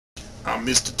I'm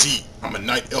Mr. T. I'm a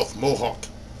night elf mohawk.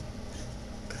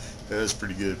 That was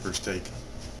pretty good first take.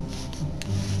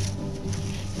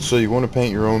 So you want to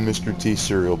paint your own Mr. T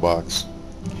cereal box.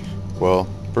 Well,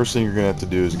 first thing you're going to have to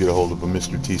do is get a hold of a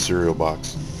Mr. T cereal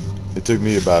box. It took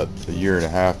me about a year and a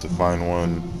half to find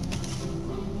one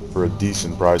for a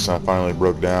decent price, and I finally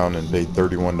broke down and paid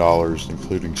 $31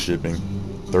 including shipping.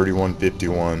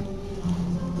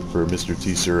 $31.51 for a Mr.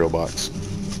 T cereal box.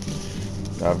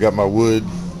 Now I've got my wood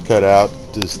cut out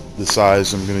to the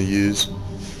size I'm going to use.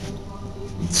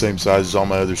 The same size as all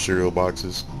my other cereal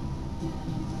boxes.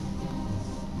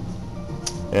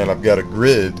 And I've got a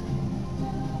grid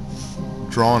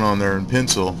drawn on there in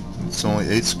pencil. It's only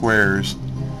 8 squares,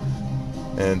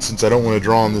 and since I don't want to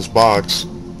draw on this box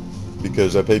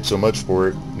because I paid so much for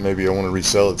it, maybe I want to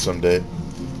resell it someday.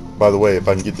 By the way, if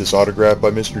I can get this autographed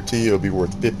by Mr. T, it'll be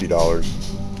worth $50.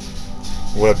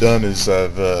 What I've done is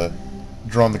I've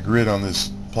drawn the grid on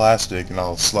this plastic, and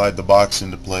I'll slide the box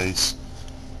into place,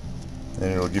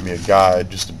 and it'll give me a guide,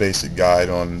 just a basic guide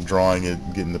on drawing it,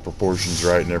 getting the proportions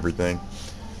right and everything.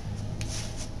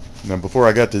 Now before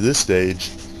I got to this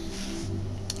stage,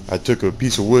 I took a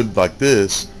piece of wood like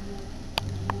this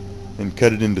and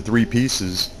cut it into 3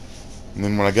 pieces, and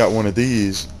then when I got one of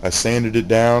these, I sanded it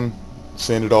down,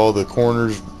 sanded all the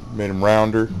corners, made them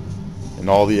rounder, and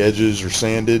all the edges are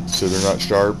sanded so they're not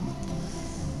sharp.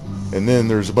 And then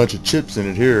there's a bunch of chips in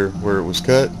it here where it was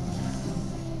cut.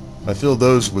 I filled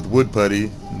those with wood putty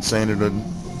and sanded it,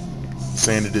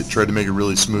 tried to make it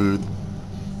really smooth.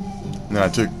 And then I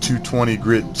took 220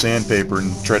 grit sandpaper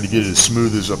and tried to get it as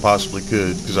smooth as I possibly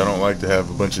could, because I don't like to have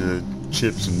a bunch of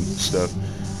chips and stuff.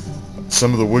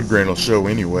 Some of the wood grain will show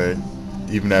anyway,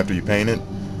 even after you paint it.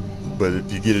 But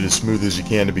if you get it as smooth as you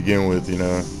can to begin with, you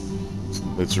know,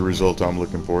 that's the result I'm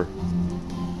looking for.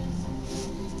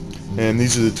 And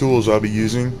these are the tools I'll be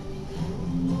using.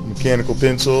 Mechanical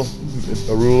pencil,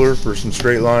 a ruler for some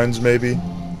straight lines maybe,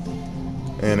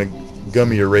 and a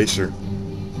gummy eraser.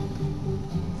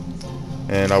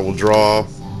 And I will draw,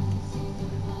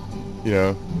 you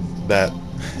know, that.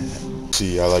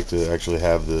 See, I like to actually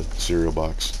have the cereal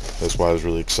box. That's why I was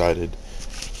really excited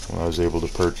when I was able to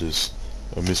purchase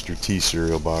a Mr. T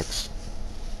cereal box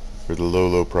for the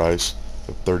low price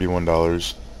of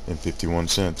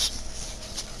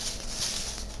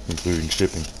 $31.51, including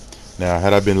shipping. Now,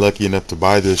 had I been lucky enough to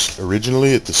buy this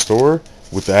originally at the store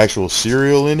with the actual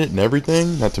cereal in it and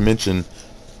everything, not to mention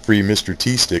free Mr.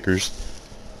 T stickers,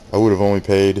 I would have only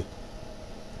paid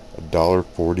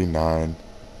 $1.49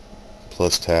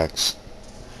 plus tax.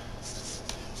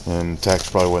 And tax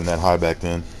probably wasn't that high back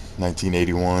then.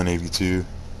 1981, 82,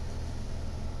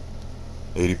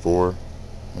 84,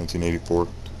 1984.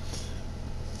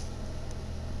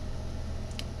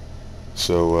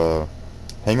 So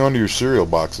hang on to your cereal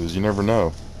boxes. You never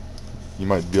know. You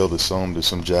might be able to sell them to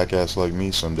some jackass like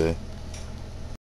me someday.